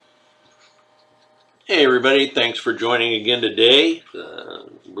Hey everybody, thanks for joining again today.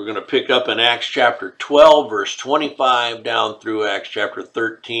 We're going to pick up in Acts chapter 12, verse 25, down through Acts chapter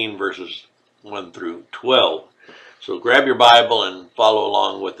 13, verses 1 through 12. So grab your Bible and follow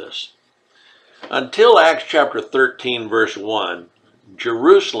along with us. Until Acts chapter 13, verse 1,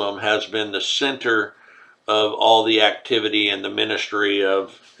 Jerusalem has been the center of all the activity and the ministry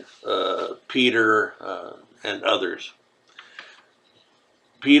of Peter and others.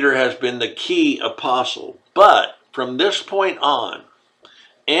 Peter has been the key apostle, but from this point on,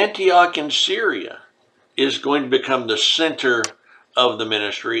 Antioch in Syria is going to become the center of the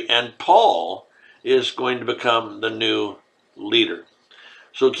ministry, and Paul is going to become the new leader.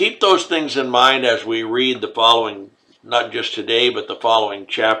 So keep those things in mind as we read the following, not just today, but the following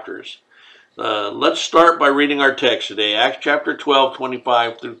chapters. Let's start by reading our text today, Acts chapter 12,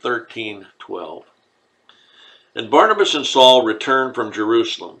 25 through 13, 12. And Barnabas and Saul returned from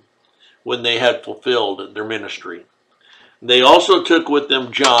Jerusalem when they had fulfilled their ministry. They also took with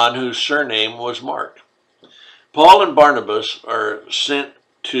them John, whose surname was Mark. Paul and Barnabas are sent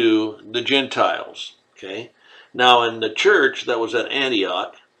to the Gentiles. Okay. Now in the church that was at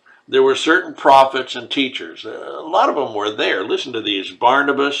Antioch, there were certain prophets and teachers. A lot of them were there. Listen to these: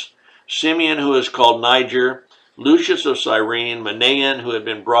 Barnabas, Simeon, who is called Niger, Lucius of Cyrene, Manaen, who had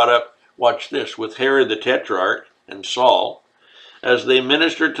been brought up, watch this, with Herod the Tetrarch, and Saul. As they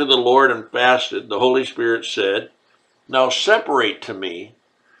ministered to the Lord and fasted, the Holy Spirit said, "Now separate to me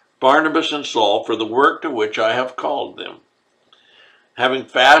Barnabas and Saul for the work to which I have called them." Having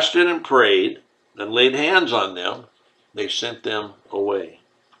fasted and prayed and laid hands on them, they sent them away.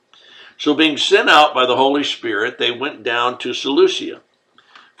 So being sent out by the Holy Spirit, they went down to Seleucia.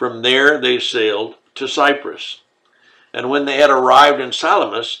 From there they sailed to Cyprus. And when they had arrived in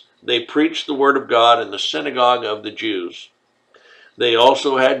Salamis, they preached the word of God in the synagogue of the Jews. They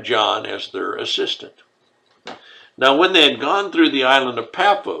also had John as their assistant. Now when they had gone through the island of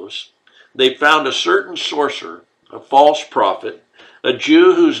Paphos, they found a certain sorcerer, a false prophet, a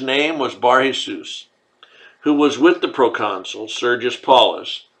Jew whose name was Bar-Jesus, who was with the proconsul Sergius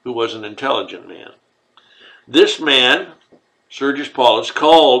Paulus, who was an intelligent man. This man, Sergius Paulus,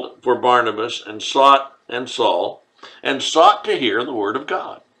 called for Barnabas and Saul, and sought to hear the word of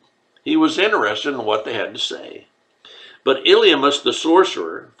God. He was interested in what they had to say. But Elymas the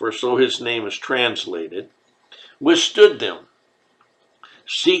sorcerer, for so his name is translated, withstood them,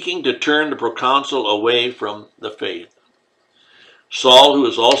 seeking to turn the proconsul away from the faith. Saul, who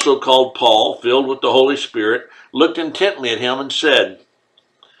is also called Paul, filled with the Holy Spirit, looked intently at him and said,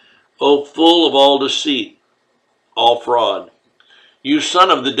 "O full of all deceit, all fraud, you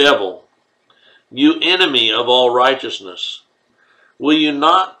son of the devil, you enemy of all righteousness, will you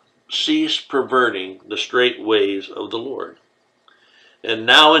not cease perverting the straight ways of the Lord? And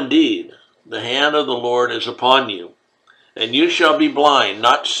now indeed the hand of the Lord is upon you, and you shall be blind,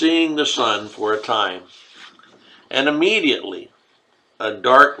 not seeing the sun for a time." And immediately a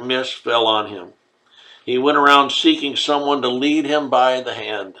dark mist fell on him. He went around seeking someone to lead him by the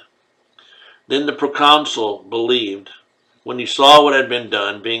hand. Then the proconsul believed when he saw what had been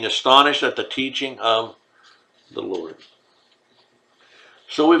done, being astonished at the teaching of the Lord.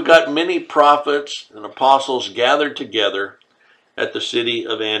 So we've got many prophets and apostles gathered together at the city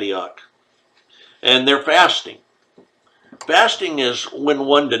of Antioch. And they're fasting. Fasting is when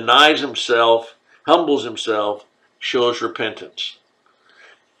one denies himself, humbles himself, shows repentance.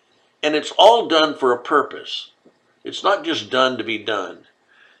 And it's all done for a purpose. It's not just done to be done.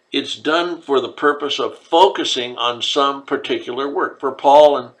 It's done for the purpose of focusing on some particular work. For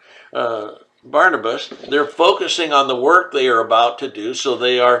Paul and Barnabas, they're focusing on the work they are about to do, so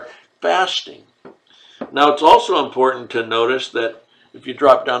they are fasting. Now, it's also important to notice that if you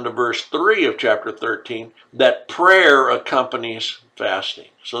drop down to verse 3 of chapter 13, that prayer accompanies fasting.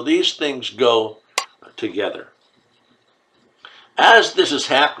 So these things go together. As this is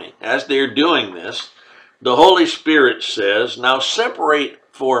happening, as they're doing this, the Holy Spirit says, "Now separate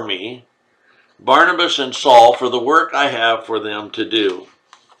for me Barnabas and Saul for the work I have for them to do."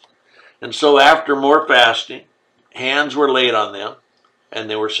 And so after more fasting, hands were laid on them, and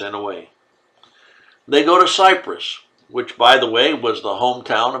they were sent away. They go to Cyprus, which, by the way, was the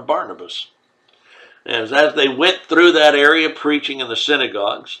hometown of Barnabas. And as they went through that area preaching in the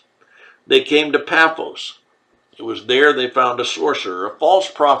synagogues, they came to Paphos. It was there they found a sorcerer, a false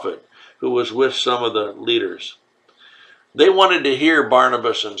prophet, who was with some of the leaders. They wanted to hear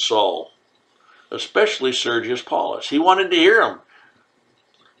Barnabas and Saul, especially Sergius Paulus. He wanted to hear them.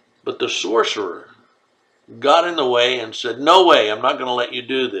 But the sorcerer got in the way and said, "No way, I'm not going to let you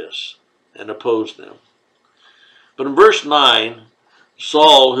do this," and opposed them. But in verse 9,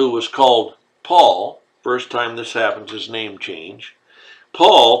 Saul, who was called Paul, First time this happens, his name change.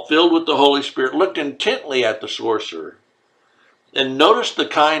 Paul, filled with the Holy Spirit, looked intently at the sorcerer and noticed the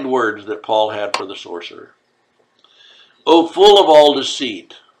kind words that Paul had for the sorcerer. O full of all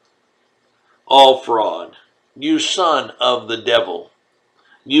deceit, all fraud, you son of the devil,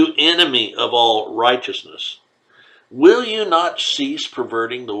 you enemy of all righteousness, will you not cease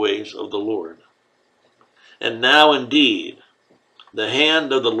perverting the ways of the Lord? And now indeed, the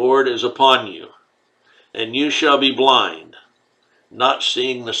hand of the Lord is upon you, and you shall be blind, not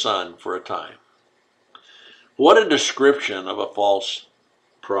seeing the sun for a time. What a description of a false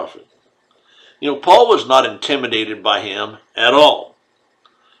prophet. You know, Paul was not intimidated by him at all.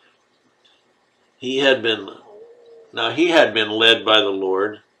 He had been led by the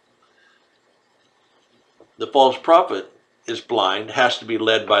Lord. The false prophet is blind, has to be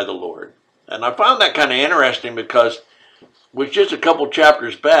led by the Lord. And I found that kind of interesting because with just a couple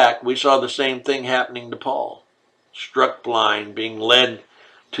chapters back, we saw the same thing happening to Paul. Struck blind, being led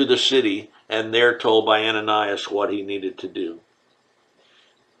to the city, and there told by Ananias what he needed to do.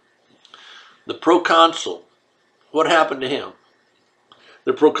 The proconsul, what happened to him?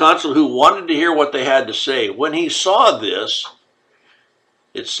 The proconsul who wanted to hear what they had to say, when he saw this,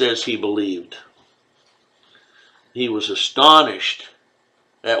 it says he believed. He was astonished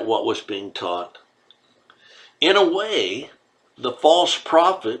at what was being taught. In a way, the false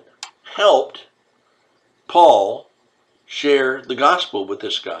prophet helped Paul share the gospel with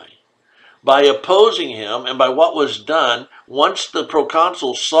this guy. By opposing him and by what was done, once the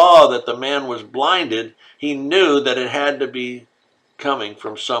proconsul saw that the man was blinded, he knew that it had to be coming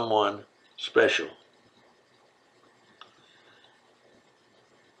from someone special.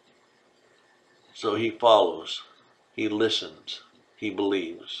 So he follows, he listens, he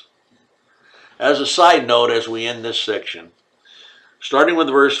believes. As a side note, as we end this section, starting with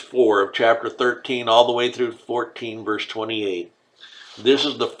verse 4 of chapter 13 all the way through 14, verse 28, this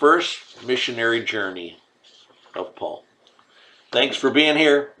is the first missionary journey of Paul. Thanks for being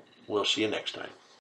here. We'll see you next time.